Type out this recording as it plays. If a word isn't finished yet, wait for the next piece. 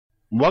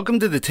Welcome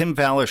to the Tim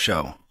Fowler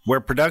Show,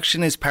 where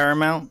production is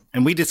paramount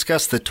and we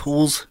discuss the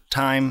tools,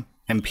 time,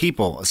 and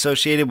people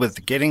associated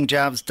with getting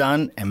jobs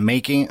done and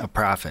making a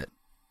profit.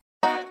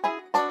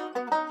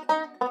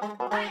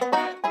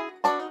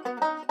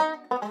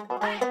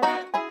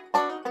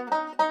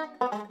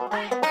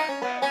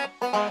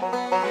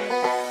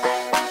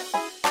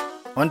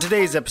 On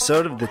today's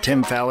episode of the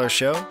Tim Fowler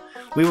Show,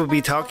 we will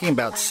be talking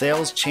about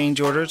sales change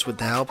orders with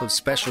the help of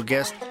special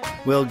guests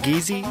Will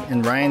Giese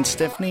and Ryan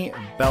Stiffney of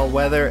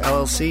Bellwether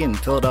LLC in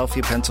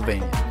Philadelphia,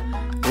 Pennsylvania.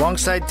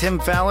 Alongside Tim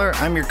Fowler,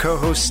 I'm your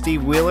co-host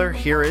Steve Wheeler.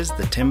 Here is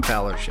the Tim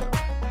Fowler Show.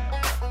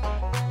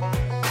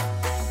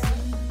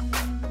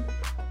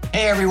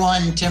 Hey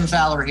everyone, Tim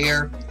Fowler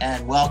here,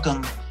 and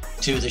welcome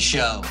to the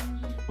show.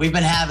 We've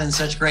been having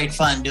such great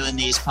fun doing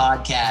these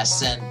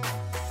podcasts, and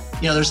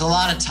there's a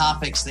lot of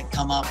topics that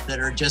come up that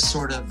are just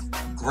sort of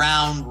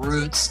ground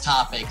roots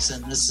topics,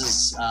 and this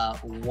is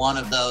one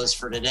of those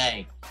for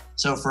today.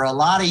 So for a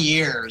lot of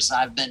years,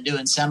 I've been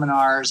doing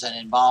seminars and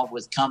involved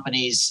with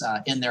companies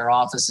in their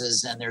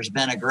offices, and there's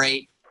been a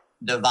great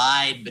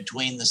divide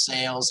between the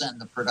sales and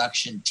the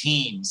production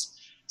teams.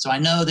 So I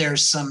know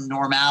there's some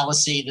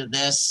normalcy to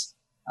this,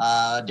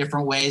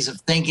 different ways of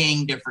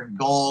thinking, different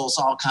goals,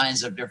 all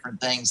kinds of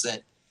different things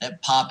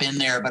that pop in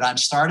there, but I'm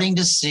starting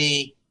to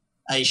see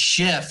a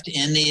shift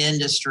in the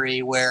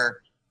industry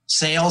where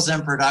sales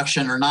and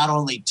production are not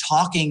only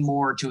talking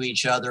more to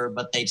each other,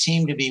 but they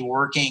seem to be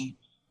working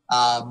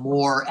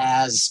more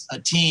as a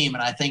team.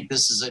 And I think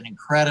this is an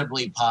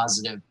incredibly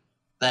positive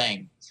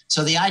thing.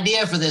 So the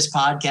idea for this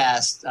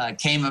podcast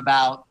came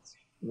about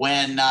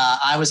when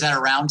I was at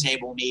a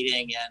roundtable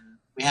meeting and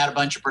we had a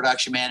bunch of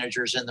production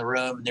managers in the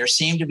room. And there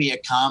seemed to be a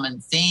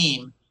common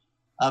theme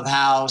of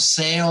how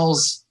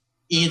sales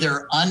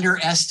either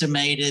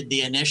underestimated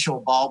the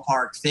initial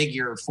ballpark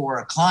figure for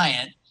a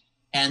client,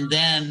 and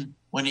then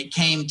when it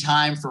came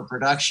time for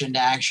production to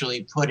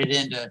actually put it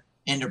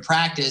into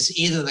practice,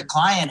 either the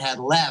client had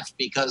left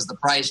because the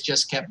price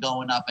just kept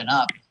going up and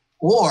up,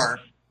 or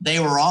they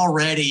were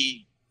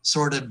already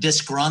sort of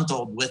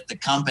disgruntled with the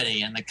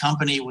company, and the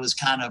company was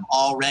kind of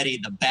already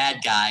the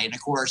bad guy. And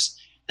of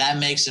course, that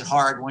makes it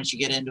hard once you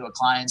get into a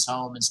client's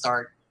home and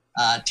start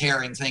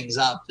tearing things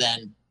up,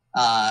 then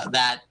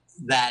that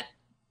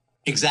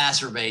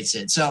exacerbates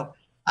it. So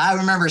I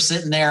remember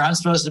sitting there, I'm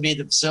supposed to be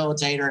the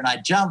facilitator, and I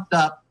jumped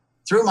up,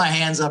 threw my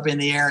hands up in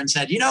the air and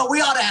said, we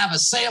ought to have a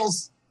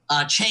sales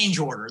change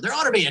order. There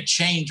ought to be a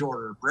change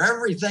order for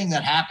everything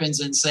that happens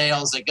in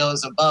sales that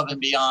goes above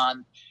and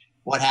beyond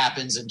what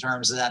happens in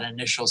terms of that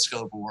initial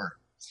scope of work.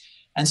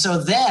 And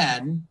so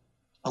then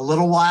a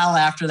little while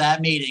after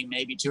that meeting,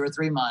 maybe 2 or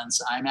 3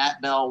 months, I'm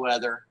at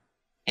Bellwether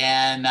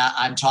and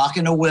I'm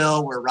talking to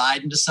Will. We're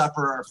riding to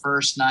supper our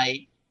first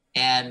night.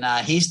 And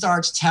he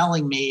starts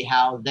telling me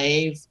how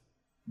they've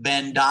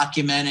been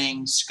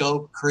documenting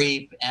scope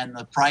creep and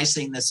the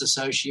pricing that's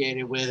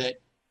associated with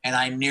it. And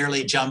I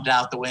nearly jumped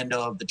out the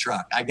window of the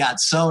truck. I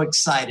got so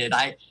excited.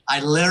 I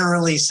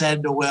literally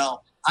said to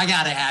Will, I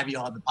got to have you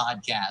on the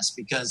podcast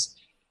because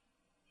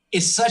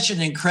it's such an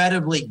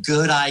incredibly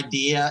good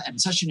idea and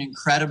such an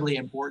incredibly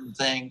important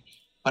thing.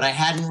 But I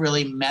hadn't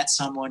really met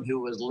someone who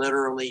was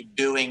literally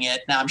doing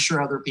it. Now, I'm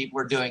sure other people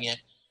are doing it,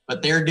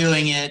 but they're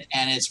doing it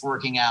and it's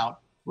working out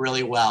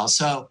really well.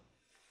 So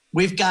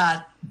we've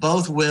got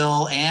both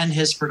Will and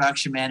his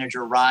production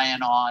manager,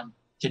 Ryan, on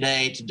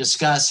today to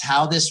discuss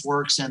how this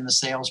works in the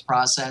sales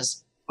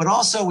process. But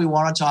also we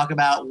want to talk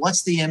about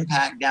what's the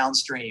impact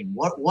downstream.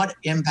 What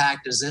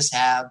impact does this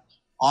have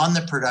on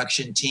the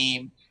production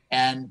team?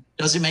 And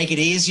does it make it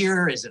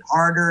easier? Is it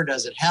harder?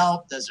 Does it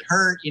help? Does it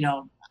hurt?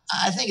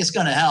 I think it's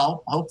going to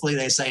help. Hopefully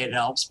they say it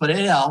helps, but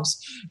it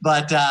helps.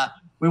 But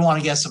we want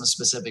to get some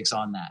specifics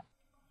on that.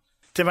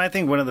 Tim, I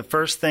think one of the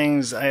first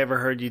things I ever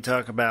heard you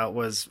talk about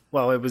was,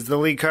 it was the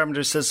Lee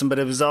Carpenter system, but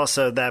it was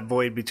also that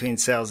void between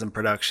sales and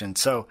production.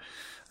 So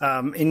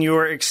in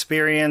your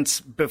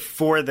experience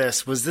before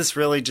this, was this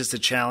really just a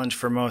challenge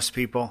for most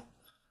people?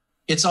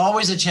 It's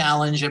always a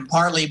challenge, and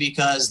partly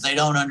because they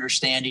don't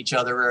understand each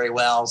other very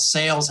well.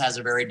 Sales has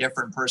a very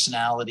different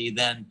personality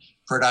than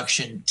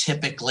production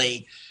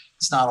typically.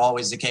 It's not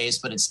always the case,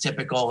 but it's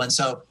typical. And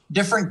so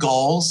different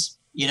goals,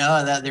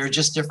 that there are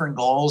just different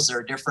goals. There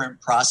are different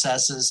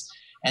processes.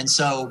 And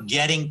so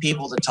getting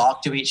people to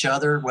talk to each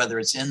other, whether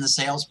it's in the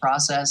sales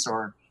process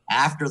or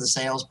after the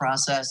sales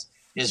process,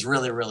 is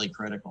really, really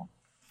critical.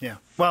 Yeah.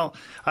 Well,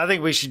 I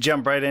think we should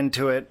jump right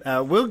into it.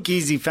 Will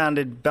Giese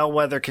founded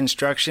Bellwether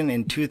Construction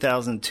in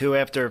 2002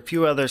 after a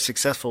few other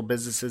successful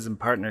businesses and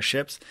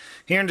partnerships.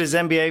 He earned his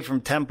MBA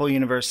from Temple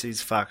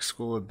University's Fox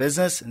School of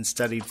Business and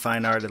studied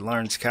fine art at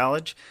Lawrence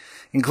College,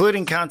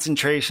 including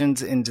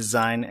concentrations in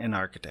design and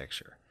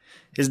architecture.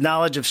 His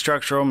knowledge of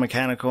structural,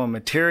 mechanical, and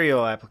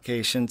material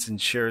applications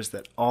ensures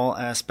that all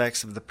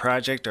aspects of the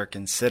project are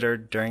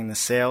considered during the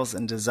sales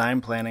and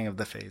design planning of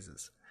the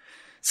phases.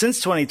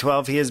 Since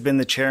 2012, he has been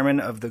the chairman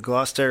of the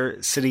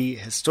Gloucester City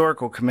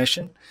Historical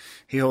Commission.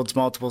 He holds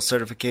multiple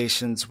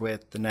certifications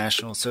with the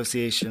National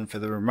Association for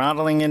the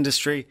Remodeling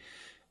Industry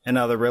and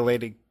other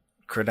related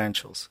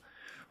credentials.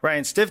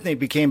 Ryan Stiffney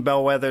became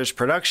Bellwether's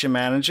production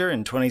manager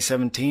in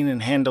 2017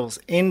 and handles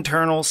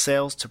internal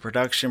sales to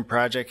production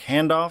project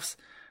handoffs,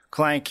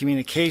 client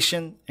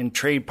communication, and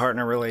trade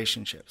partner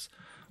relationships.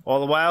 All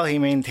the while, he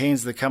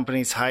maintains the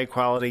company's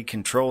high-quality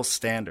control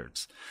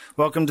standards.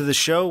 Welcome to the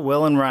show,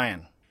 Will and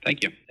Ryan.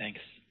 Thank you. Thanks.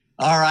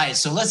 All right,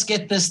 so let's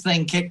get this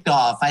thing kicked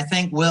off. I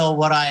think, Will,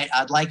 what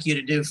I'd like you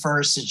to do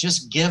first is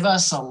just give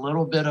us a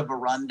little bit of a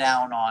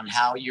rundown on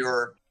how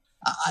you're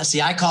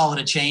I call it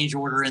a change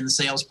order in the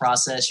sales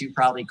process. You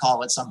probably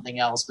call it something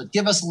else, but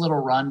give us a little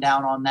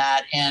rundown on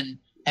that and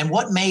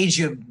what made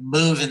you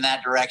move in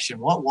that direction.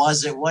 What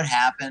was it? What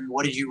happened?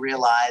 What did you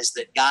realize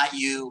that got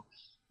you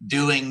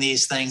doing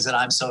these things that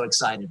I'm so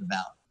excited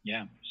about?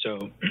 Yeah,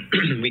 so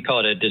we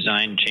call it a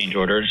design change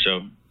order,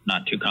 so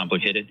not too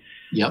complicated.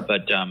 Yep.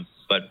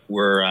 But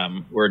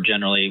we're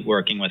generally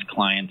working with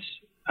clients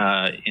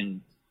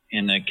in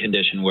a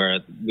condition where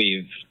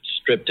we've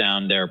stripped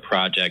down their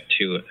project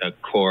to a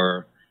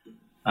core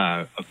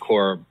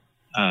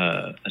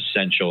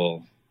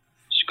essential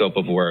scope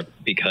of work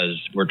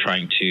because we're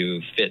trying to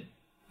fit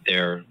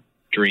their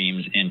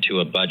dreams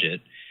into a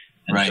budget,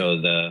 and right. So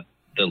the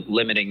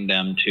limiting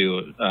them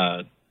to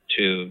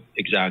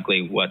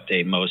exactly what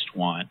they most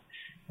want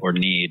or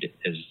need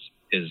is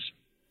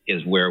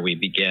where we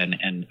begin,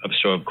 and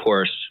so of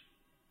course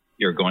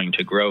you're going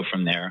to grow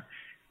from there,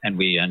 and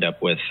we end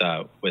up with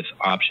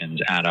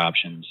options, add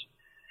options.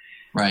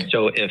 Right.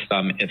 So if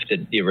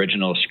the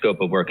original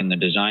scope of work in the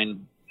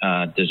design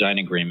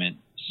agreement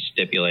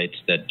stipulates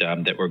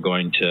that we're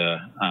going to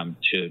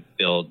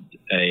build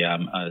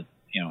a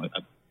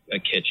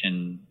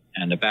kitchen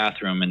and a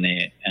bathroom, and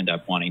they end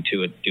up wanting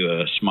to do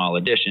a small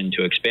addition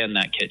to expand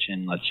that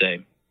kitchen, let's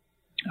say,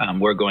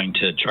 we're going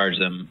to charge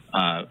them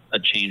a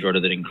change order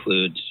that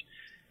includes,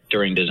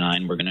 during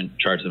design, we're going to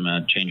charge them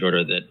a change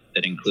order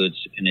that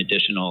includes an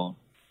additional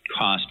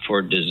cost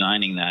for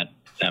designing that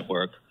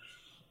work,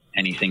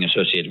 anything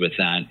associated with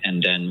that,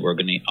 and then we're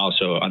going to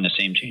also, on the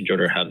same change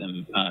order, have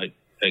them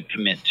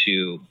commit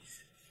to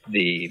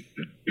the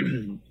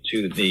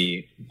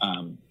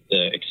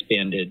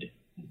expanded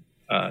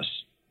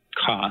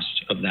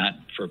cost of that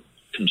for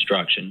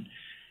construction,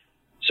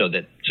 so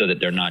that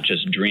they're not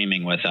just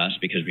dreaming with us,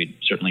 because we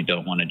certainly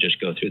don't want to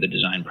just go through the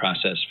design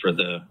process for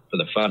the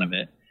fun of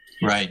it.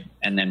 Right.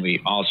 And then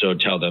we also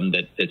tell them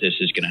that this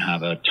is going to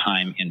have a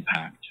time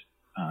impact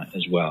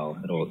as well.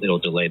 It'll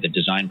delay the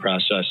design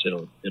process.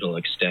 It'll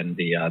extend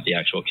the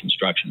actual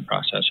construction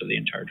process of the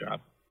entire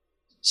job.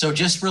 So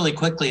just really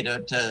quickly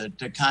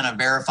to kind of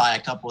verify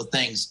a couple of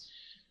things,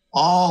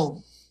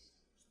 all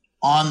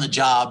on the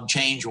job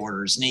change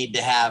orders need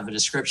to have a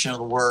description of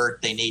the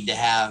work. They need to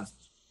have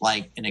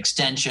like an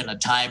extension, a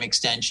time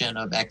extension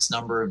of X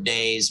number of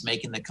days,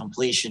 making the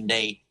completion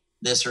date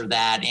this or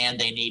that, and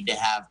they need to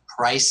have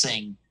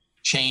pricing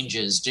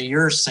changes. Do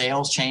your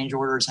sales change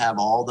orders have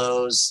all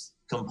those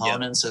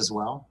components as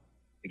well?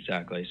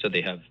 Exactly. So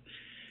we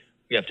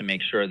have to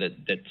make sure that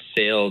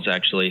sales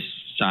actually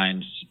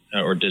signs,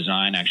 or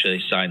design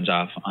actually signs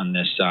off on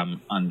this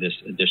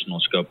additional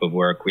scope of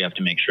work. We have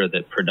to make sure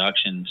that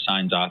production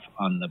signs off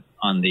on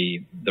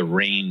the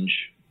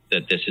range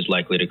that this is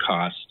likely to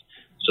cost.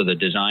 So the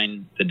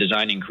design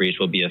increase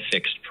will be a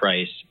fixed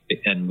price,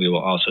 and we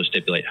will also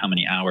stipulate how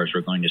many hours we're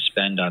going to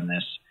spend on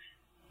this.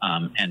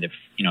 And if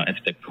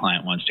the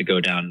client wants to go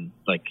down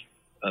like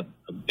a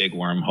big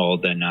wormhole,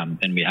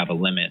 then we have a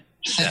limit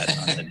set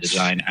on the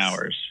design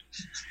hours.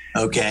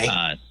 Okay.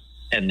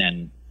 And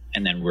then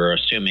we're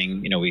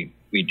assuming, we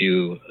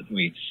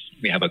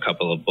have a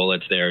couple of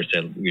bullets there.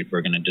 So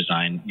we're going to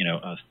design,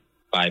 a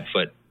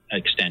 5-foot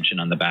extension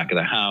on the back of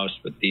the house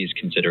with these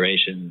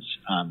considerations.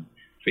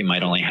 We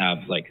might only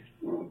have like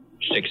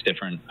 6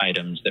 different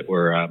items that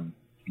were, on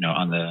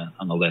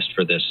the list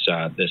for this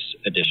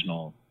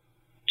additional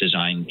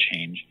design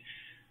change.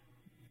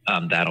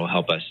 That'll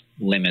help us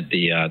limit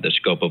the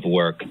scope of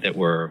work that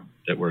we're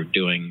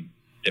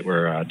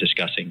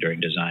discussing during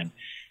design,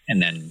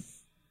 and then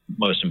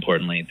most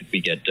importantly,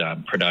 we get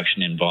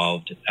production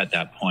involved at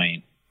that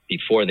point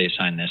before they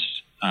sign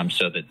this,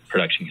 so that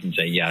production can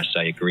say, yes,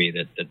 I agree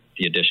that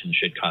the addition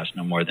should cost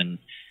no more than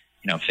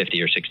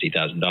 $50,000 or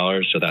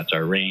 $60,000. So that's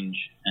our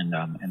range, and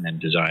then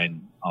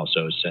design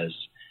also says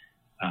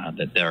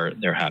that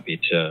they're happy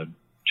to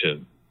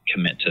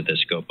commit to the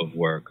scope of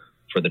work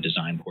for the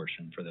design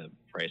portion for the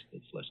price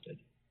that's listed.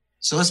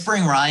 So let's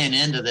bring Ryan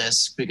into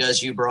this,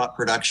 because you brought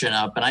production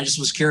up, and I just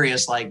was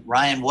curious, like,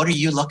 Ryan, what are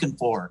you looking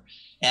for?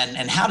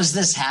 And how does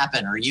this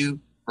happen? Are you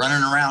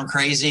running around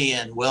crazy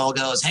and Will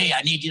goes, hey,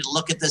 I need you to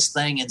look at this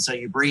thing, and so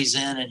you breeze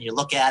in and you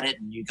look at it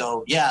and you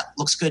go, yeah, it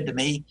looks good to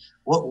me?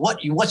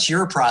 What's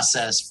your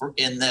process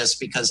in this?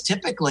 Because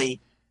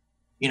typically,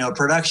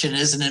 production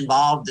isn't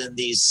involved in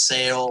these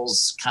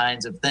sales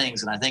kinds of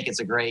things, and I think it's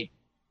a great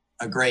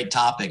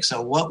topic.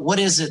 So what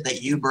is it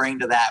that you bring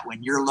to that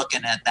when you're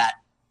looking at that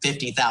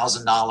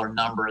 $50,000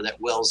 number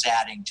that Will's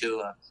adding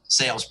to a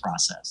sales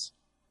process?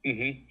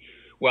 Mm-hmm.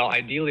 Well,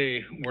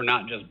 ideally, we're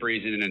not just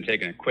breezing in and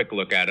taking a quick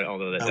look at it,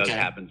 although that does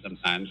happen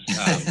sometimes.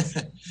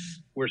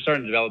 we're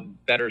starting to develop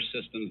better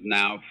systems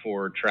now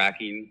for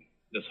tracking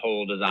this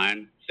whole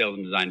sales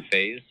and design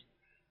phase.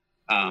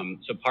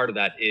 So part of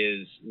that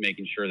is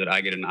making sure that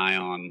I get an eye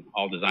on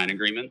all design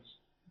agreements.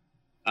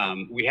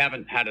 We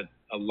haven't had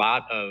a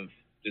lot of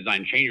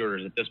design change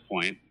orders at this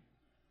point.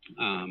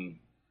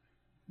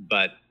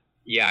 But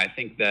yeah, I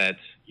think that,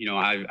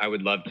 I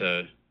would love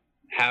to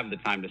have the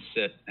time to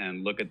sit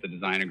and look at the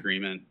design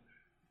agreement,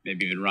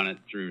 maybe even run it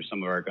through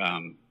some of our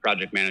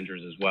project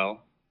managers as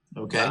well.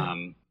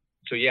 Okay.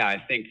 So yeah,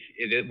 I think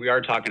we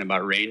are talking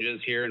about ranges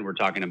here, and we're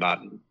talking about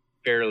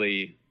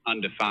fairly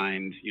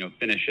undefined,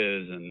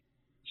 finishes. And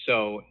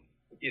so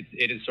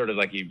it is sort of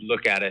like you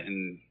look at it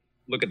and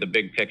look at the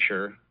big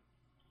picture,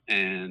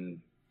 and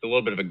it's a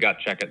little bit of a gut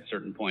check at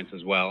certain points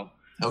as well.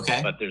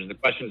 Okay. But there's the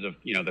questions of,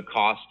 the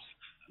cost,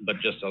 but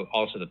just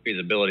also the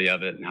feasibility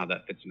of it and how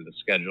that fits into the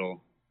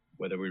schedule,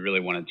 whether we really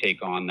want to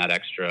take on that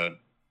extra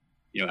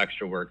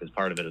work as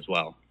part of it as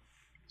well.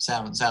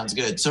 Sounds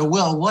good. So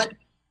Will,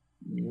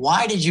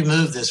 why did you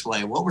move this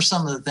way? What were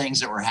some of the things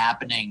that were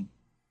happening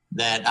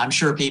that I'm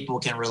sure people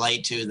can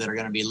relate to that are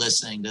going to be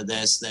listening to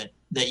this,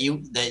 that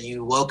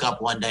you woke up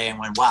one day and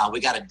went, wow, we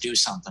got to do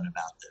something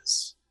about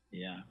this?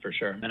 Yeah, for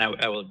sure. And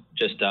I will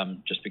just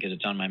because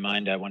it's on my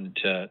mind, I wanted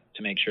to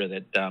make sure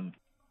that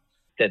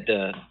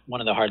one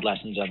of the hard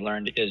lessons I've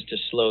learned is to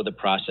slow the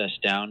process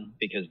down,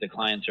 because the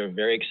clients are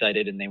very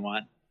excited and they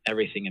want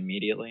everything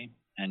immediately.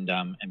 And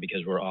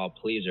because we're all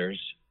pleasers,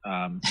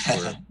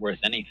 we're worth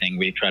anything,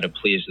 we try to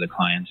please the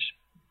clients.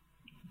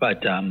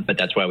 But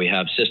that's why we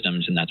have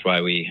systems, and that's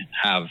why we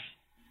have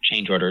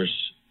change orders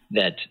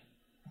that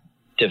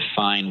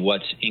define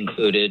what's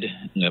included,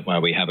 and why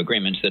we have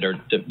agreements that are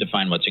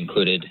define what's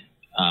included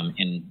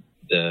in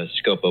the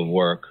scope of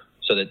work,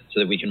 so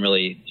that we can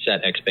really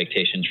set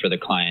expectations for the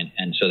client,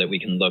 and so that we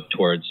can look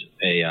towards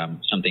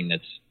something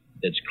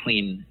that's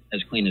clean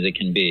as it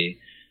can be,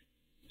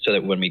 so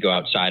that when we go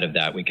outside of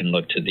that, we can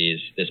look to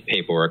this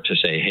paperwork to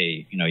say,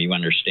 hey, you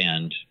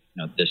understand,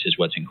 this is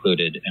what's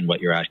included, and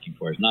what you're asking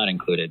for is not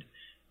included.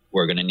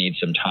 We're going to need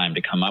some time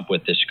to come up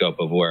with this scope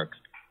of work.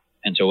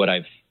 And so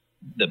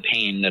the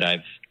pain that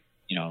I've,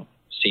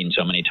 seen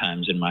so many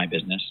times in my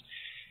business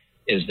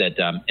is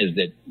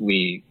that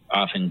we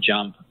often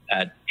jump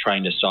at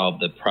trying to solve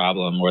the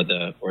problem or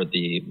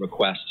the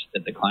request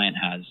that the client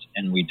has,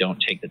 and we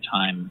don't take the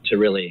time to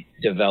really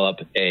develop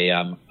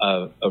a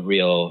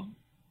real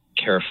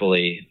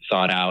carefully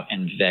thought out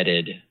and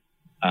vetted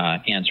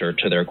answer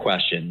to their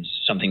questions,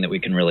 something that we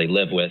can really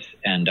live with,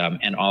 and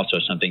also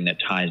something that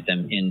ties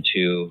them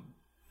into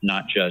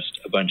not just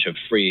a bunch of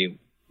free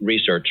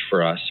research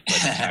for us,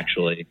 but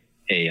actually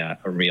a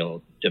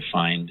real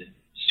defined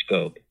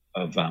scope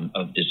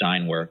of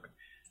design work,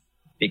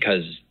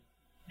 because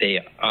they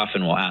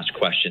often will ask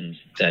questions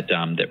that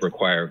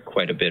require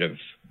quite a bit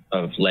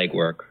of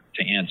legwork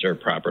to answer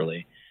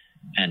properly,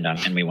 and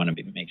we want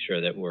to make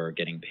sure that we're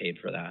getting paid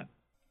for that.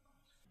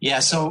 Yeah.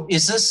 So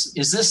is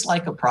this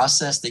like a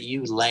process that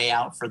you lay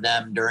out for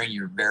them during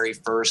your very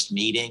first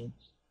meeting?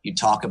 You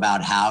talk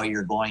about how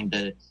you're going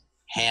to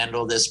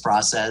handle this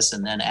process,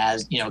 and then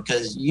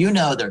because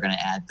they're going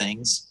to add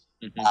things,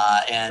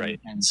 right.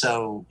 And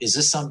so is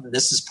this something?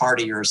 This is part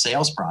of your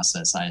sales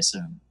process, I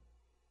assume.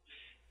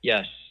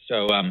 Yes.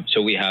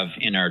 So we have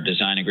in our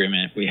design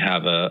agreement, we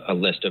have a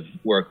list of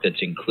work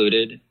that's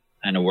included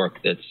and a work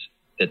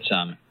that's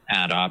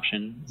add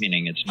option,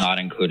 meaning it's not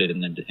included in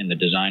the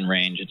design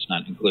range. It's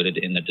not included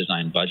in the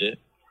design budget,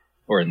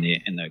 or in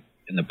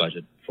the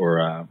budget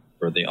for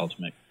the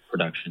ultimate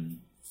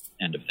production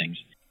end of things.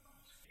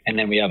 And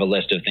then we have a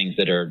list of things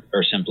that are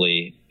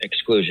simply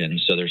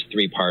exclusions. So there's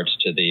 3 parts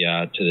to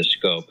the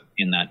scope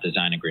in that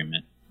design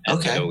agreement. And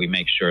okay. So we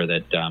make sure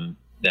that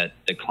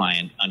the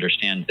client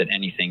understands that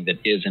anything that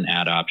is an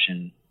add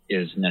option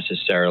is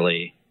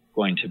necessarily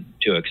going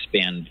to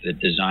expand the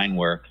design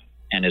work,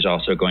 and is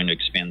also going to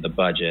expand the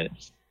budget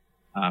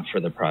for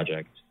the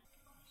project.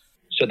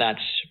 So that's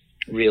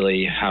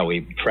really how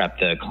we prep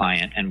the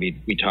client. And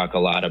we talk a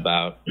lot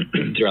about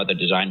throughout the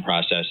design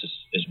process,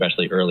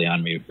 especially early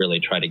on, we really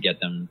try to get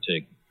them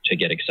to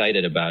get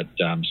excited about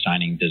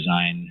signing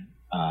design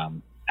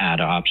add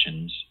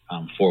options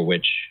for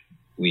which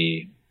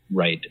we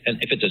write.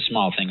 And if it's a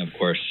small thing, of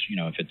course,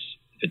 if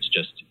it's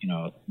just,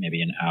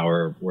 maybe an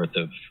hour worth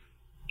of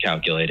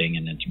calculating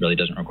and it really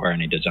doesn't require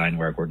any design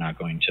work, we're not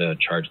going to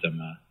charge them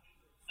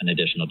an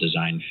additional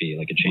design fee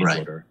like a change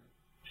order.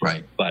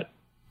 Right. But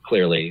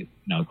clearly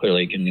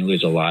you can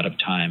lose a lot of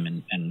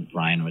time. And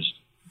Ryan was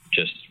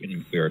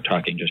we were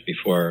talking just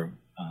before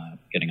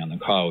getting on the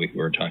call, we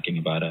were talking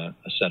about a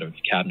set of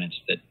cabinets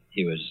that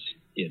he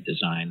had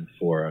designed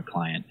for a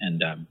client,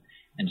 and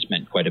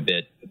spent quite a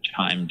bit of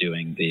time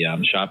doing the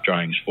shop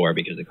drawings for,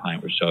 because the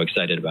client was so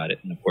excited about it.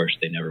 And of course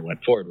they never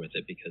went forward with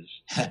it, because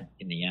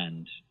in the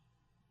end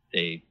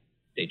they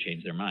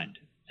changed their mind.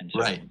 And so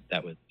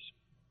that was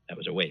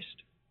a waste.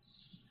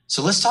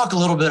 So let's talk a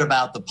little bit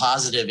about the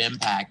positive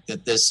impact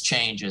that this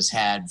change has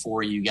had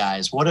for you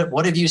guys.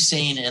 What have you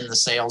seen in the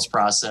sales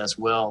process,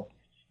 Will?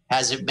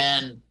 Has it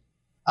been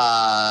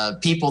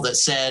people that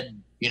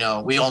said,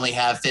 we only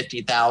have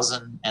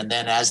 50,000. And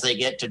then as they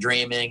get to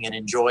dreaming and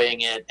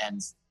enjoying it,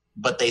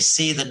 but they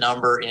see the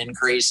number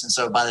increase. And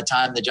so by the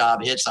time the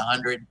job hits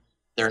 100,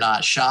 they're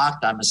not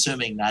shocked. I'm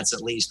assuming that's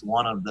at least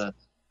one of the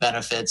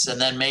benefits. And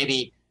then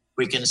maybe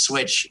we can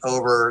switch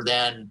over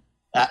then.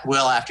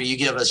 Will, after you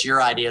give us your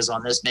ideas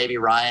on this, maybe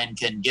Ryan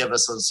can give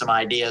us some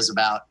ideas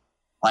about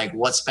like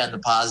what's been the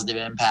positive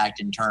impact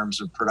in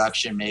terms of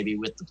production, maybe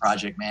with the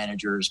project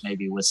managers,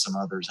 maybe with some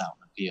others out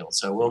in the field.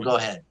 So we'll go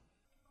ahead.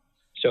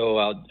 So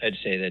I'd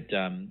say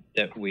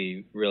that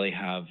we really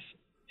have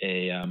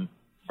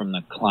from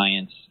the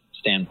client's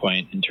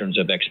standpoint in terms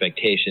of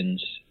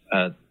expectations,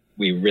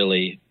 we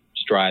really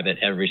strive at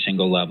every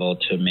single level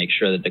to make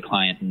sure that the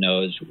client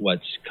knows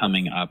what's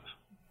coming up,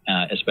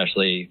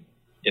 especially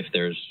if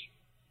there's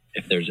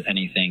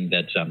anything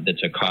that's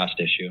a cost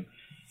issue,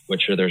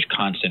 which there's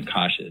constant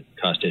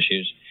cost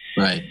issues.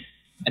 Right.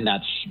 And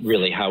that's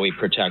really how we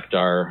protect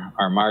our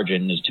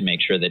margin, is to make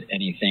sure that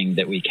anything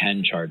that we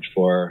can charge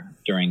for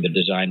during the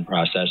design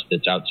process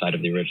that's outside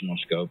of the original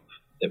scope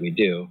that we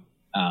do.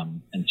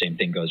 And same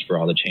thing goes for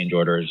all the change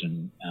orders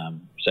and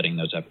setting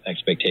those up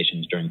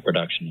expectations during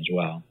production as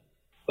well.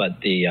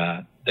 But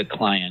the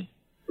client,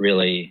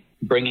 really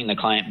bringing the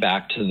client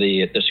back to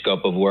the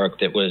scope of work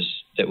that was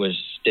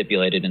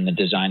stipulated in the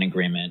design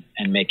agreement,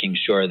 and making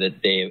sure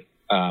that they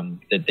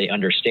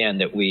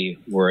understand that we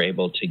were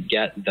able to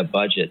get the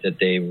budget that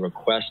they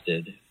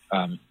requested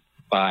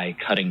by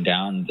cutting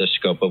down the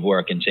scope of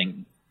work and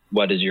saying,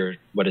 what is your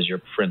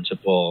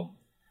principal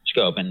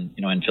scope? And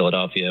in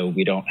Philadelphia,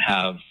 we don't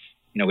have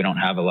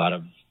a lot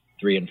of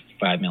 $3 and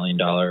 $5 million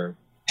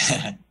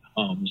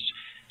homes,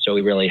 so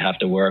we really have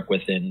to work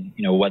within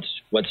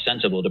what's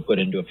sensible to put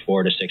into a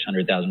 $400,000 to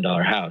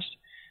 $600,000 house.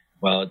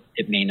 Well,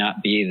 it may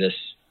not be the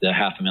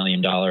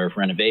 $500,000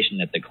 renovation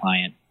that the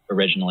client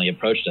originally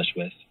approached us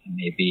with. It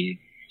may be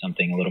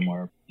something a little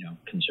more,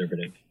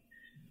 conservative.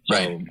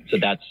 Right. So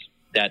that's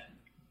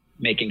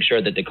making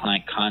sure that the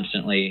client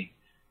constantly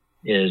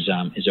is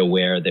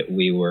aware that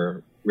we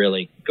were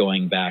really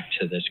going back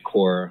to this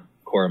core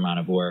amount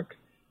of work,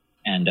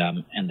 and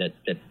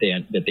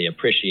that they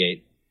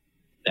appreciate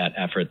that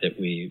effort that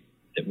we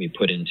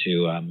put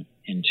into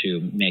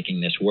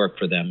making this work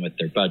for them with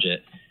their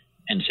budget.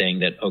 And saying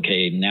that,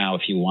 okay, now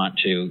if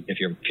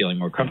you're feeling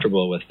more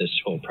comfortable with this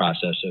whole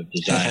process of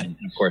design,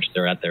 and of course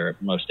they're at their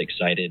most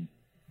excited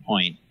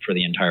point for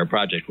the entire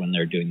project when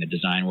they're doing the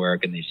design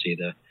work and they see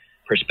the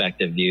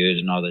perspective views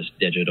and all this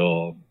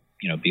digital,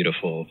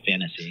 beautiful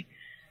fantasy.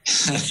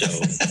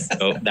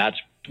 So that's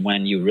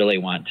when you really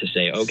want to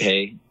say,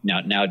 okay,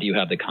 now do you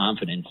have the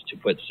confidence to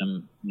put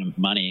some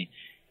money?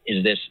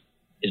 Is this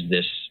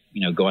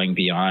going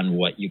beyond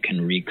what you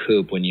can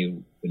recoup when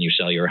you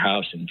sell your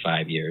house in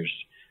 5 years?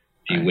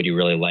 Would you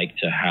really like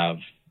to have,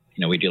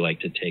 would you like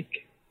to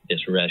take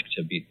this risk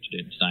to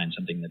design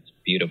something that's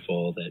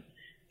beautiful, that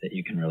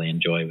you can really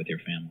enjoy with your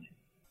family?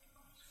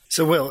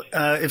 So, Will,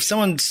 if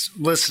someone's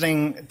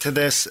listening to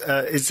this,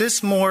 is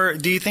this more,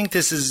 do you think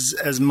this is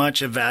as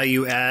much a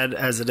value add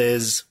as it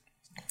is,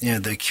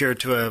 the cure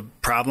to a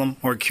problem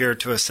or cure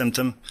to a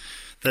symptom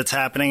that's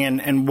happening?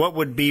 And what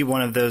would be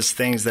one of those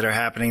things that are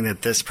happening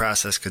that this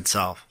process could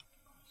solve?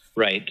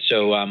 Right.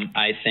 So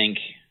I think,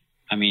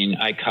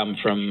 I come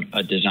from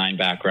a design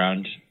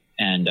background,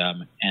 and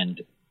I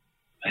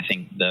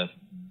think the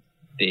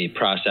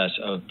process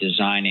of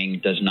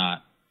designing does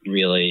not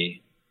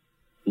really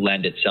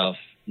lend itself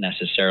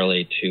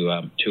necessarily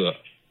to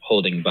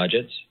holding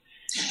budgets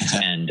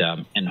and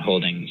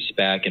holding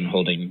spec and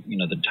holding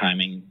the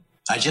timing.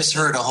 I just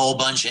heard a whole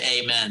bunch of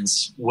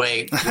amens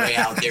way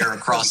out there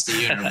across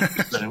the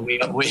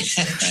universe.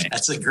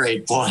 That's a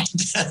great point.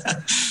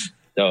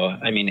 So,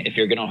 if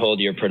you're going to hold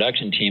your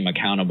production team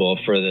accountable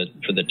for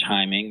the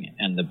timing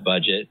and the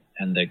budget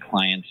and the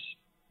client's,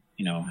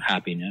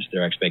 happiness,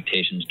 their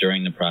expectations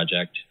during the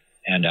project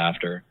and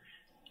after,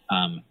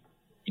 and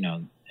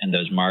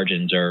those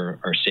margins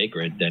are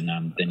sacred,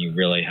 then you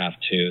really have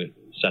to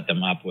set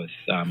them up with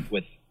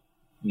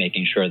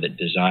making sure that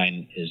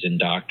design is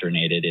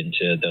indoctrinated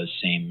into those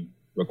same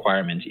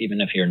requirements,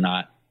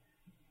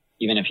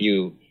 because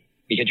you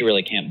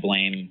really can't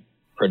blame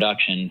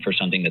production for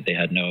something that they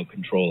had no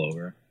control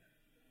over.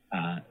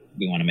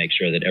 We want to make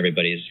sure that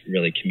everybody's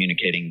really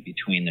communicating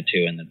between the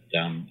two, and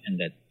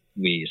that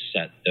we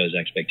set those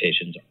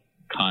expectations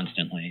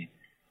constantly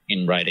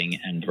in writing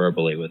and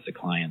verbally with the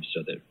clients,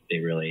 so that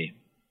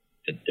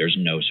that there's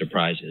no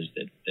surprises,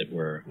 that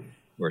we're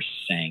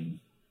saying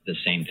the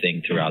same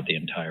thing throughout the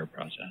entire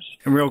process.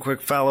 And real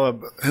quick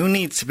follow-up, who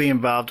needs to be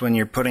involved when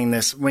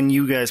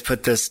you guys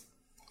put this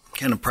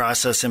kind of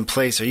process in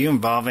place? Are you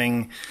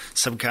involving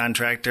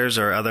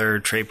subcontractors or other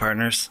trade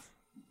partners?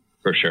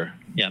 For sure.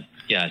 Yeah.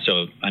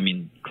 So,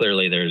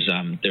 clearly there's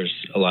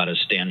a lot of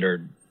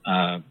standard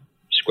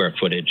square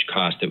footage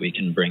cost that we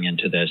can bring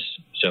into this.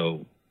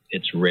 So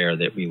it's rare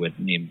that we would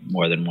need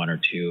more than one or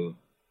two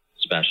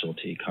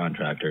specialty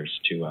contractors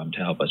to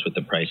help us with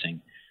the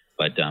pricing.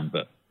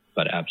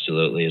 But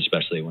absolutely,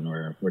 especially when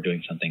we're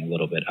doing something a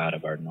little bit out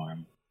of our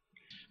norm.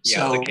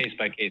 Yeah, it's a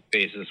case-by-case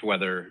basis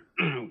whether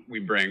we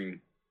bring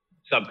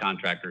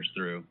subcontractors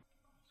through.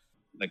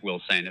 Like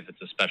Will's saying, if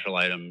it's a special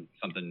item,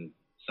 something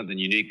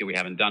unique that we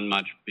haven't done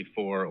much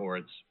before, or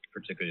it's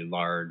particularly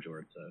large, or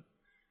it's a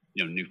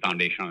new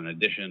foundation on an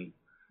addition,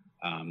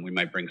 we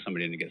might bring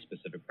somebody in to get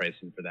specific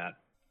pricing for that.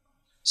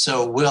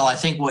 So, Will, I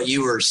think what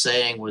you were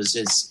saying was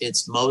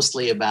it's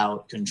mostly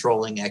about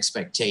controlling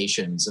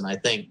expectations, and I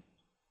think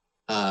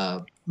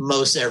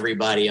most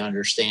everybody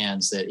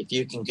understands that if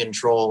you can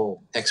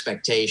control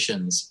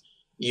expectations,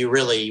 you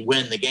really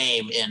win the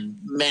game in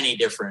many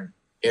different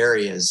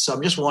areas. So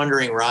I'm just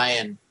wondering,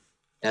 Ryan,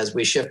 as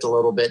we shift a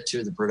little bit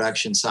to the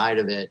production side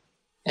of it,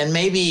 and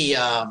maybe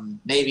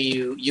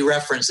you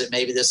reference that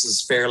maybe this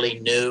is fairly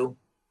new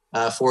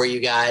for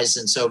you guys,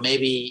 and so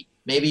maybe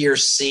you're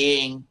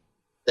seeing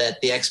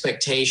that the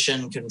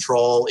expectation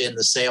control in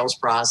the sales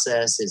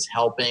process is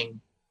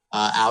helping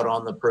out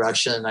on the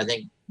production. I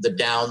think the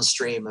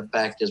downstream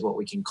effect is what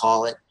we can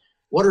call it.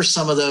 What are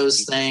some of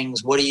those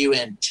things? What do you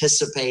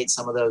anticipate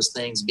some of those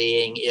things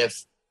being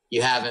if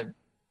you haven't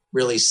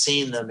really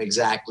seen them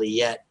exactly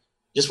yet?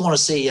 Just want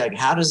to see, like,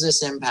 how does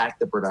this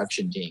impact the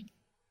production team?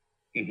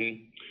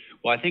 Mm-hmm.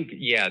 Well, I think,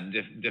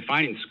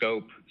 defining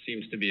scope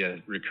seems to be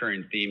a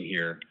recurring theme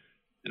here.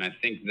 And I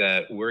think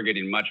that we're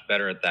getting much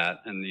better at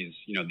that. And these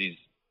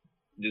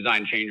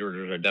design change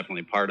orders are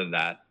definitely part of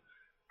that.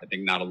 I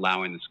think not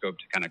allowing the scope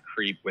to kind of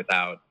creep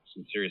without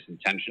some serious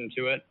intention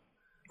to it.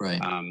 Right.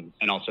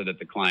 And also that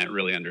the client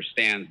really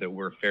understands that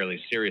we're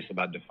fairly serious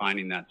about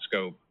defining that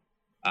scope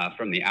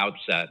from the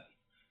outset.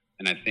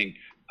 And I think,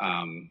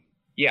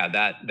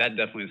 that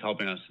definitely is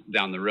helping us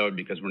down the road,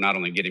 because we're not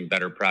only getting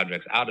better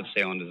projects out of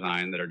sale and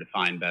design that are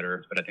defined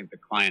better, but I think the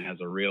client has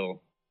a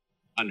real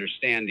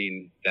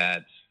understanding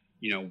that,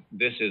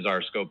 this is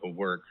our scope of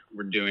work.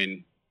 We're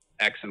doing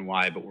X and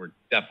Y, but we're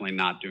definitely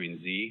not doing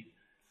Z.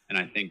 And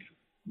I think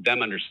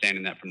them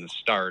understanding that from the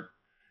start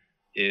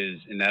is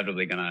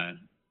inevitably going to,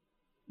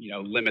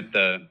 limit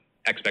the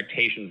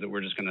expectations that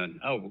we're just going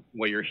to,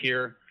 you're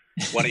here.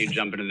 Why don't you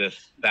jump into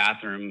this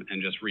bathroom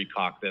and just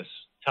recaulk this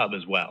tub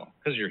as well,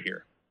 because you're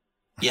here.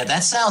 Yeah,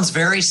 that sounds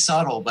very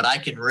subtle, but I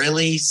can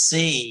really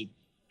see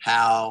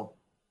how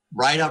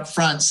right up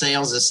front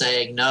sales is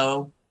saying,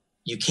 no,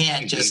 you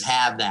can't just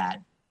have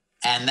that.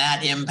 And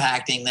that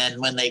impacting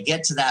then when they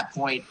get to that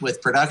point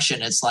with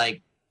production, it's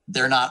like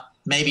they're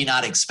maybe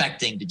not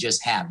expecting to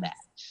just have that.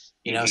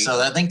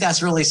 So I think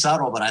that's really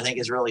subtle, but I think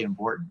it's really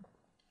important.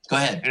 Go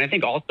ahead. And I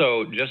think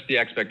also just the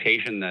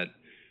expectation that,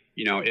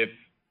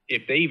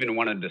 if they even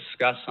want to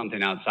discuss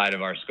something outside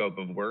of our scope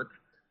of work,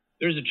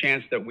 there's a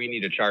chance that we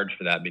need to charge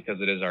for that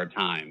because it is our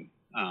time.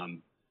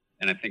 And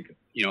I think,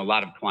 a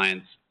lot of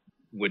clients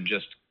would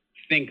just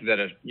think that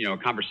a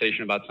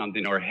conversation about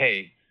something, or,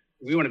 hey,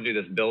 we want to do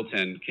this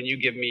built-in. Can you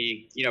give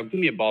me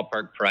a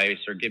ballpark price,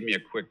 or give me a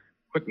quick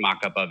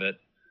mock-up of it?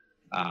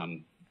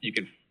 You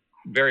can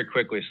very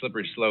quickly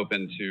slippery slope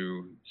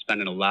into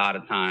spending a lot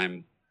of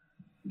time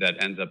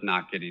that ends up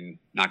not getting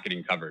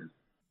covered.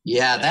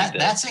 Yeah,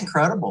 that's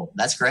incredible.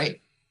 That's great.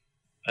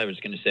 I was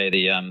going to say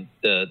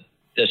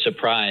the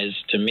surprise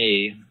to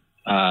me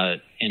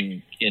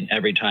in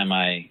every time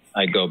I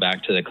go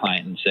back to the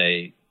client and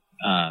say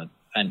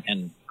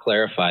and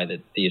clarify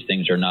that these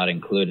things are not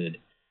included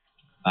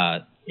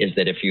is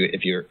that if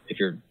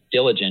you're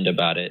diligent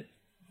about it,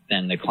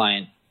 then the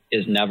client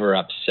is never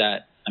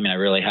upset. I mean, I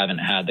really haven't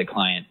had the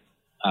client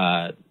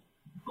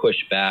push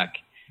back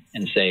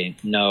and say,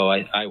 no,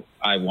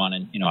 I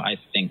want to, I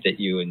think that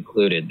you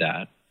included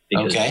that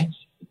because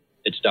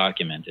it's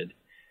documented.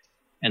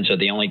 And so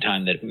the only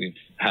time that we've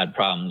had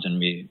problems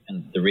and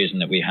the reason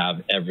that we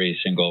have every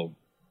single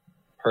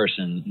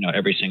person,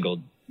 every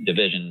single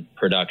division,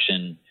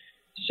 production,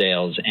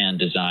 sales and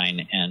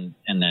design, and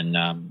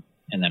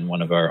then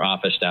one of our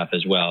office staff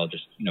as well,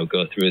 just,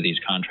 go through these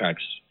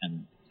contracts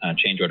and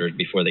change orders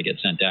before they get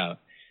sent out,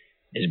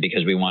 is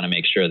because we want to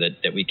make sure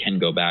that we can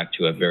go back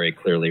to a very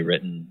clearly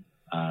written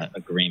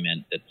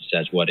agreement that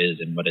says what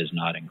is and what is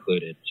not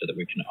included, so that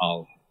we can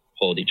all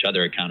hold each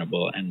other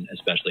accountable, and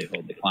especially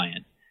hold the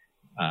client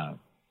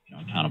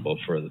accountable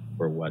for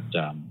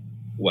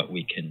what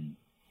we can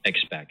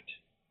expect.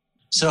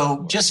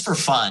 So just for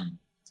fun,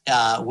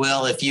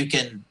 Will, if you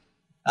can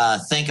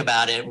think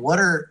about it,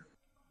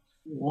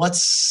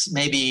 what's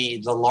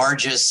maybe the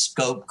largest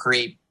scope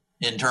creep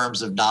in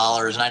terms of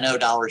dollars? And I know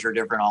dollars are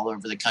different all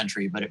over the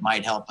country, but it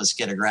might help us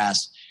get a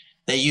grasp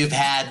that you've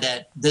had,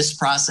 that this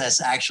process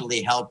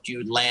actually helped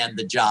you land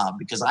the job.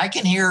 Because I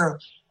can hear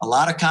a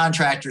lot of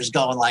contractors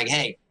going like,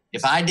 hey,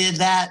 if I did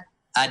that,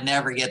 I'd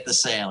never get the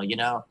sale,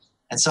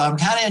 And so I'm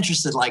kind of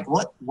interested, like,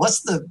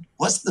 what's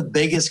the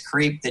biggest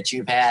creep that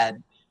you've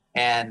had,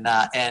 and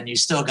you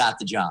still got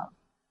the job?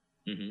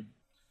 Mm-hmm.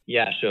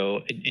 Yeah.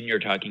 So, and you're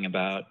talking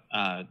about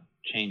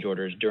change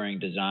orders during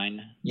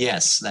design?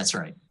 Yes, that's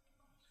right.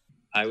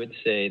 I would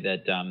say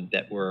that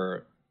that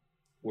we're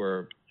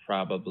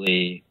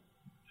probably.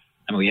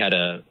 I mean, we had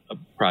a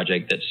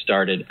project that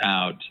started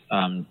out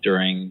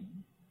during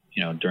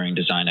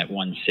design at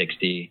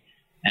 160,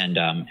 and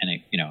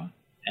it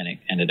and it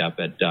ended up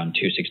at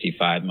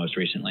 265 most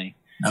recently.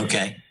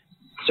 Okay.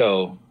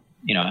 So,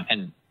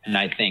 and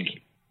I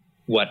think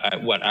what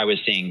I was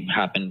seeing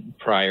happen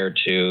prior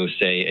to,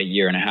 say, a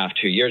year and a half,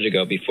 2 years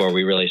ago, before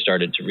we really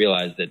started to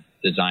realize that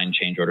design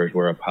change orders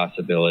were a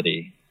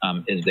possibility,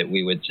 is that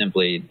we would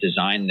simply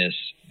design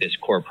this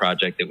core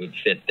project that would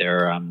fit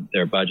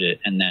their budget,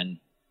 and then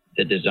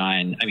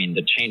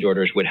the change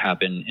orders would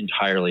happen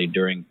entirely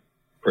during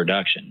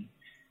production,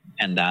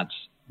 and that's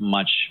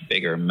much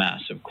bigger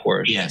mess, of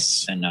course,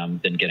 yes,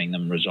 than getting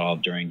them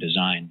resolved during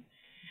design.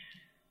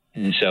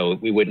 And so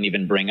we wouldn't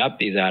even bring up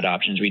these ad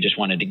options. We just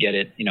wanted to get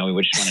it, we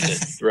just wanted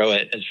to throw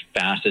it as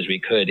fast as we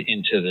could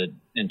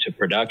into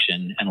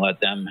production and let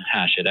them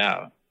hash it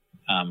out.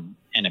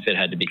 And if it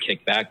had to be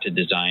kicked back to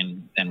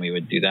design, then we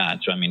would do that.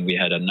 So, we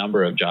had a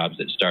number of jobs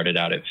that started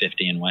out at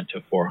 50 and went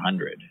to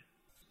 400.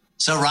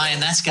 So, Ryan,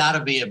 that's got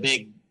to be a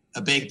big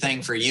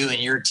thing for you and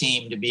your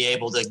team to be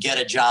able to get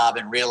a job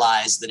and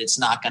realize that it's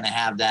not going to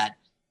have that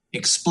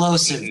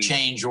explosive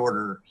change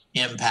order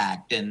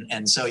impact.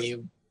 And so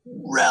you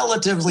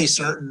relatively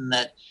certain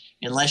that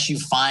unless you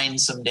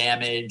find some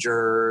damage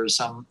or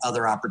some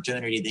other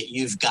opportunity, that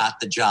you've got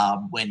the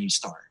job when you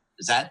start.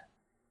 Is that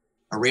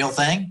a real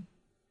thing?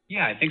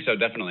 Yeah, I think so,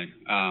 definitely.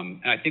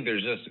 And I think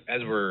there's just,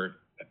 as we're,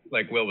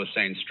 like Will was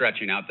saying,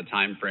 stretching out the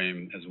time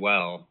frame as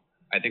well,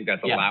 I think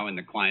that's allowing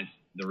the clients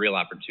the real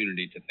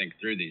opportunity to think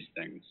through these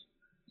things.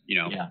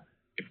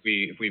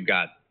 If we've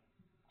got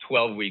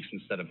 12 weeks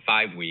instead of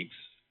 5 weeks,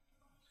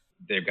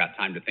 they've got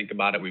time to think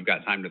about it. We've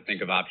got time to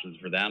think of options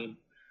for them.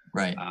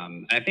 Right.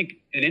 And I think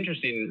an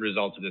interesting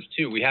result of this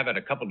too, we have had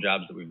a couple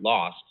jobs that we've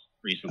lost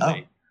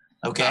recently.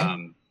 Oh, okay.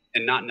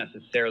 And not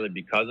necessarily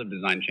because of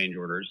design change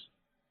orders,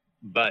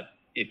 but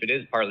if it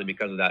is partly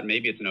because of that,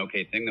 maybe it's an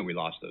okay thing that we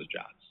lost those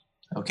jobs.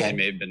 Okay. They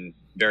may have been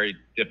very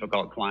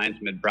difficult clients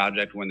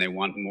mid-project when they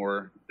want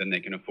more than they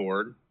can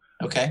afford.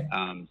 Okay.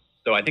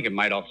 So I think it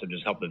might also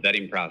just help the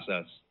vetting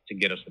process to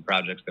get us the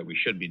projects that we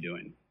should be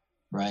doing.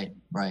 Right.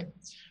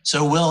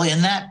 So, Will,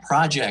 in that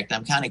project,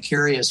 I'm kind of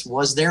curious,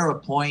 was there a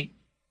point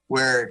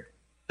where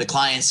the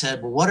client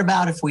said, well, what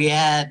about if we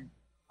add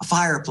a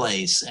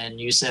fireplace? And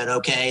you said,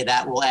 okay,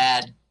 that will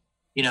add,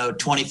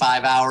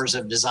 25 hours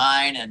of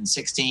design and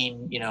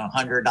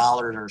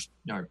 $1,600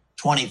 or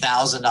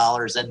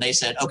 $20,000. And they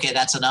said, okay,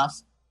 that's enough.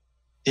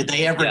 Did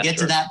they ever get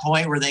to that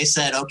point where they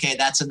said, okay,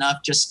 that's enough,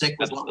 just stick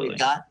with what we've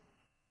got?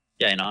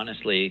 Yeah, and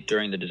honestly,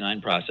 during the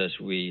design process,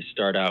 we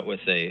start out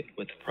with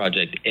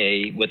project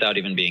A without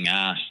even being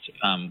asked.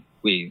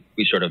 We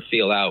sort of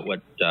feel out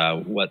what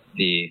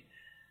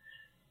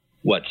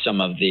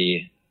some of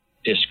the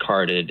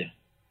discarded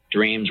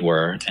dreams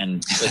were,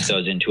 and put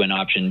those into an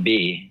option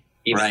B,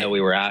 even though we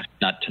were asked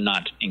not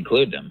to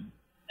include them.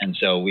 And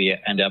so we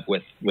end up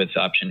with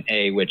option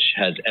A, which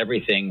has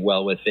everything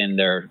well within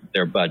their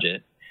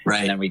budget.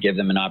 Right. And then we give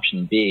them an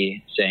option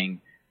B saying,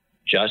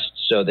 just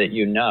so that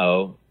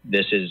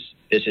this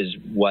is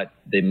what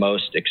the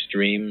most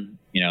extreme,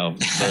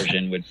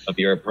 version of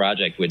your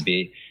project would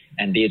be.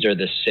 And these are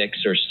the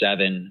 6 or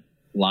 7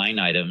 line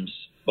items,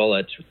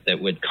 bullets, that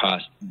would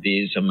cost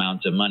these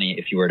amounts of money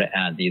if you were to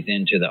add these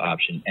into the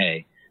option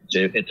A.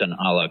 So it's an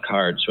a la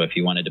carte. So if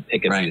you wanted to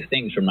pick a few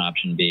things from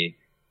option B,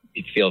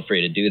 you'd feel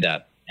free to do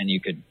that. And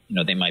you could,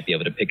 they might be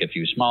able to pick a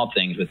few small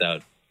things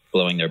without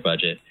blowing their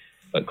budget.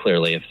 But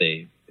clearly, if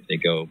they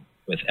go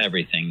with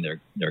everything,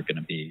 they're going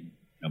to be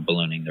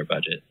ballooning their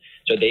budget.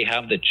 So they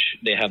have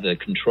the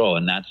control,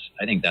 and I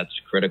think that's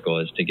critical,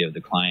 is to give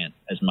the client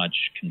as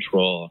much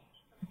control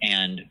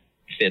and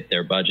fit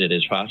their budget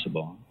as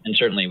possible. And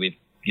certainly we've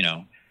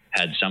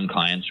had some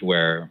clients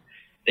where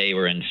they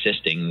were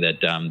insisting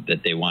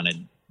that they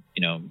wanted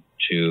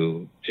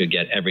to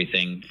get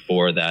everything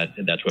for that.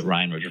 That's what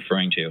Ryan was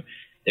referring to.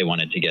 They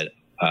wanted to get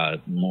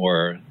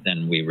more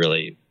than we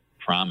really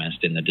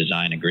promised in the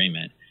design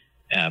agreement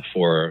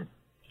for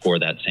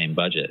that same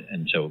budget,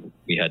 and so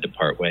we had to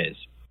part ways.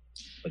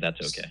 But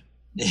that's okay.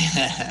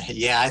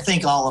 Yeah, I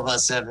think all of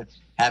us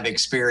have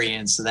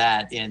experienced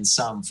that in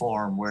some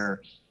form,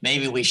 where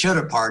maybe we should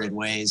have parted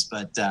ways,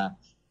 but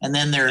and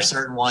then there are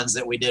certain ones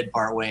that we did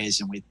part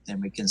ways, and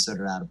we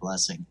consider that a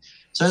blessing.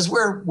 So as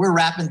we're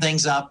wrapping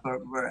things up,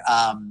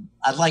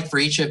 I'd like for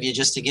each of you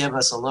just to give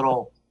us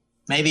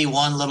maybe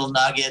one little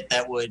nugget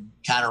that would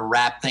kind of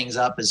wrap things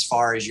up as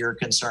far as you're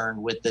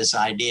concerned with this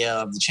idea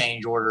of the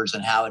change orders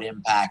and how it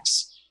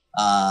impacts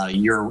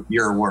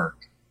your work.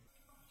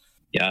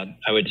 Yeah,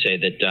 I would say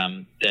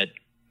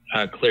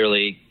that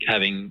clearly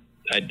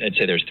I'd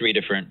say there's 3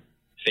 different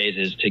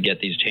phases to get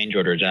these change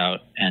orders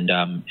out, and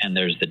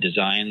there's the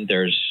design,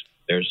 there's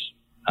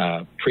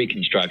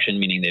pre-construction,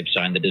 meaning they've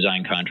signed the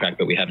design contract,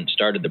 but we haven't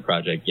started the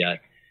project yet,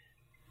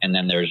 and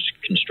then there's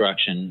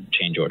construction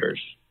change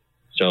orders.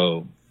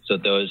 So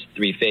those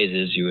 3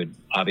 phases, you would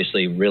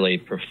obviously really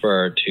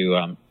prefer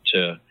to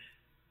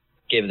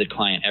give the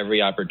client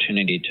every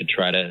opportunity to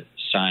try to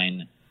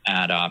sign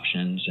ad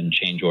options and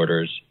change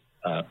orders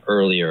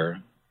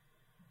earlier,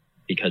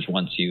 because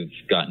once you've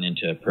gotten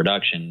into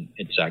production,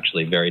 it's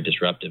actually very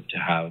disruptive to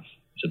have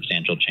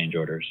substantial change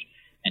orders.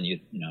 And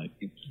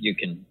you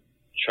can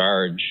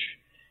charge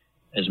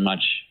as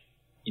much,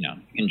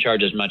 can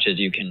charge as much as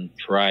you can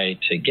try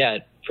to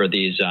get for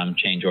these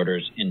change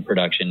orders in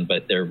production,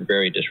 but they're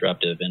very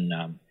disruptive and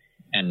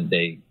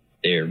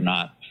they're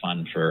not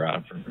fun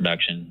for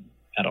production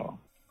at all.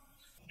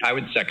 I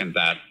would second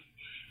that.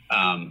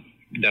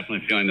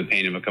 Definitely feeling the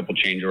pain of a couple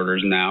change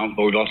orders now,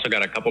 but we've also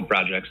got a couple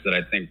projects that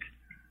I think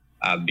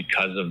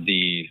because of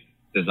the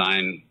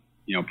design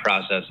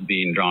process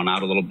being drawn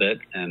out a little bit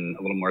and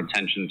a little more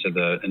attention to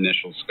the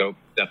initial scope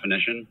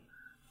definition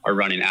are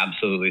running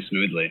absolutely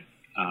smoothly,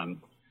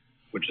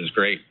 which is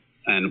great.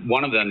 And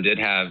one of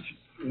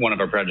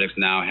our projects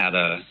now had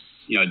a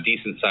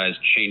decent sized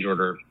change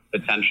order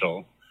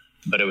potential,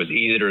 but it was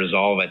easy to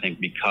resolve, I think,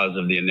 because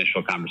of the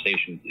initial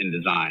conversation in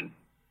design.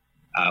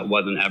 It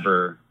wasn't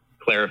ever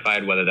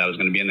clarified whether that was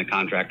going to be in the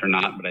contract or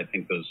not, but I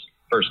think those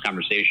first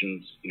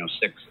conversations,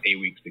 6-8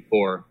 weeks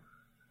before,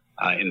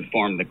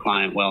 informed the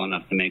client well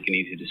enough to make an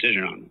easy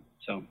decision on it.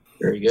 So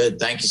very good.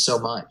 Thank you so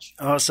much.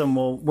 Awesome.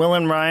 Well, Will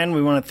and Ryan,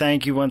 we want to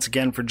thank you once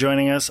again for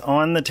joining us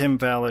on the Tim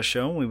Fowler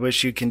Show. We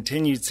wish you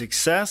continued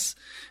success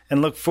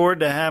and look forward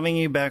to having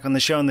you back on the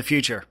show in the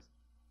future.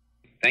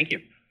 Thank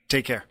you.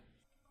 Take care.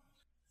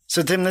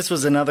 So, Tim, this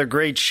was another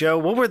great show.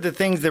 What were the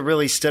things that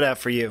really stood out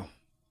for you?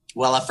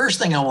 Well, the first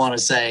thing I want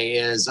to say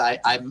is I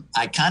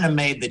kind of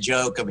made the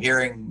joke of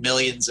hearing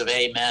millions of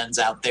amens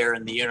out there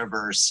in the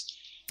universe.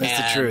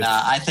 That's the truth.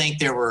 I think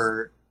there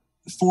were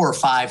 4 or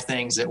 5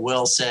 things that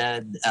Will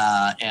said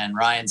and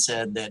Ryan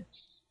said that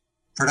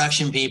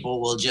production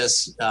people will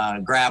just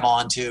grab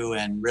onto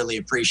and really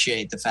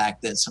appreciate the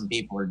fact that some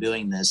people are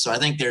doing this. So I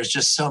think there's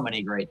just so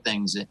many great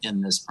things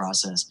in this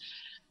process.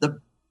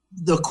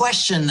 The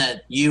question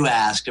that you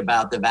asked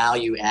about the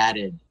value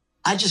added,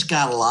 I just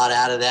got a lot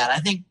out of that. I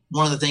think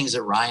one of the things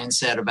that Ryan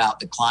said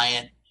about the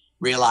client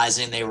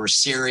realizing they were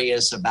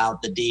serious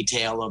about the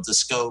detail of the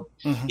scope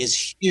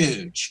is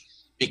huge,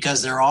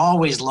 because they're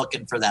always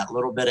looking for that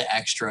little bit of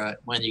extra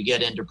when you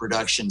get into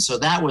production. So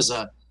that was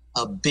a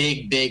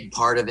big, big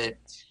part of it.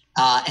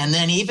 And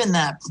then even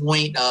that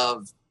point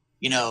of,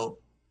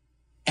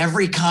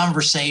 every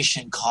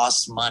conversation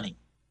costs money.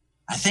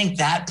 I think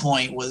that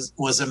point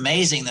was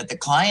amazing, that the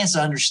clients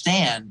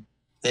understand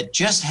that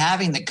just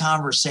having the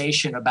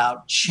conversation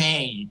about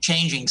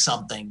changing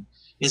something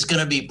is going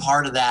to be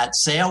part of that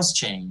sales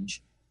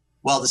change.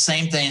 Well, the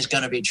same thing is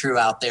going to be true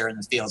out there in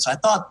the field. So I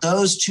thought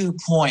those 2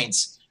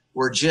 points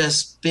were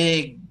just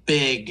big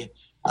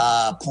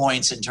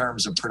points in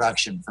terms of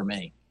production for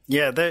me.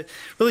 Yeah, that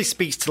really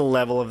speaks to the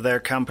level of their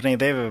company.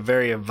 They have a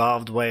very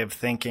evolved way of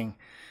thinking.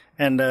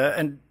 And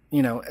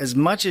as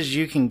much as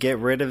you can get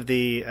rid of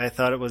the I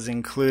thought it was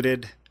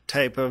included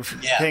type of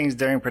things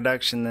during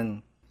production,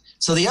 then.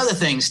 So the other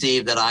thing,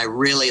 Steve, that I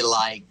really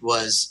liked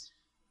was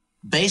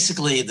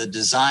basically the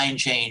design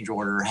change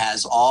order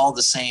has all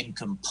the same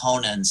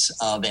components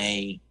of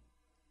a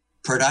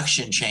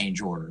production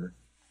change order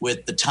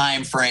with the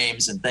time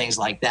frames and things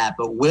like that.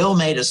 But Will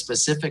made a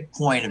specific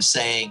point of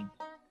saying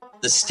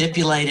the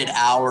stipulated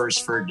hours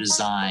for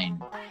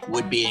design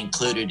would be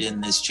included in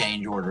this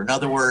change order. In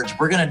other words,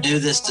 we're going to do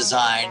this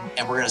design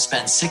and we're going to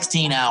spend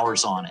 16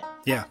 hours on it.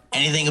 Yeah.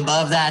 Anything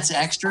above that's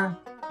extra.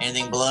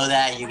 Anything below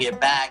that you get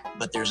back,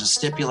 but there's a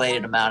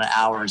stipulated amount of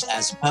hours,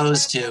 as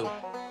opposed to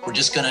we're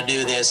just going to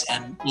do this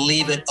and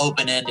leave it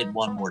open-ended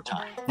one more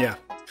time. Yeah.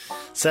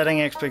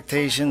 Setting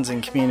expectations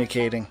and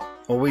communicating.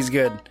 Always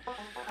good.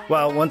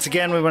 Well, once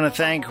again, we want to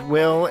thank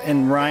Will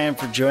and Ryan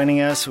for joining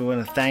us. We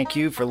want to thank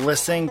you for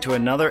listening to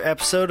another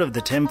episode of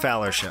The Tim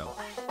Fowler Show.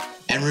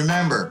 And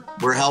remember,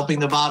 we're helping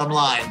the bottom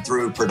line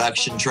through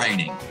production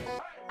training.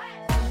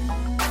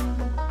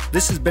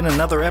 This has been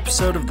another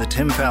episode of The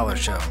Tim Fowler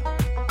Show.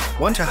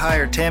 Want to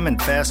hire Tim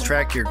and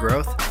fast-track your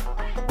growth?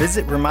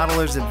 Visit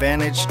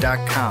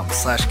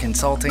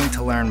remodelersadvantage.com/consulting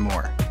to learn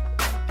more.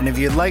 And if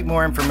you'd like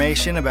more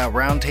information about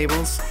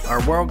Roundtables,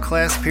 our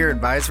world-class peer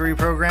advisory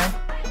program,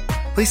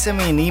 please send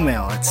me an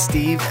email at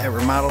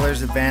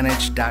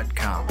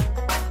steve@remodelersadvantage.com.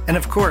 And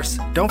of course,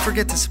 don't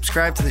forget to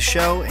subscribe to the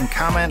show and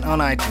comment on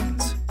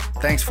iTunes.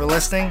 Thanks for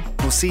listening.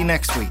 We'll see you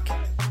next week.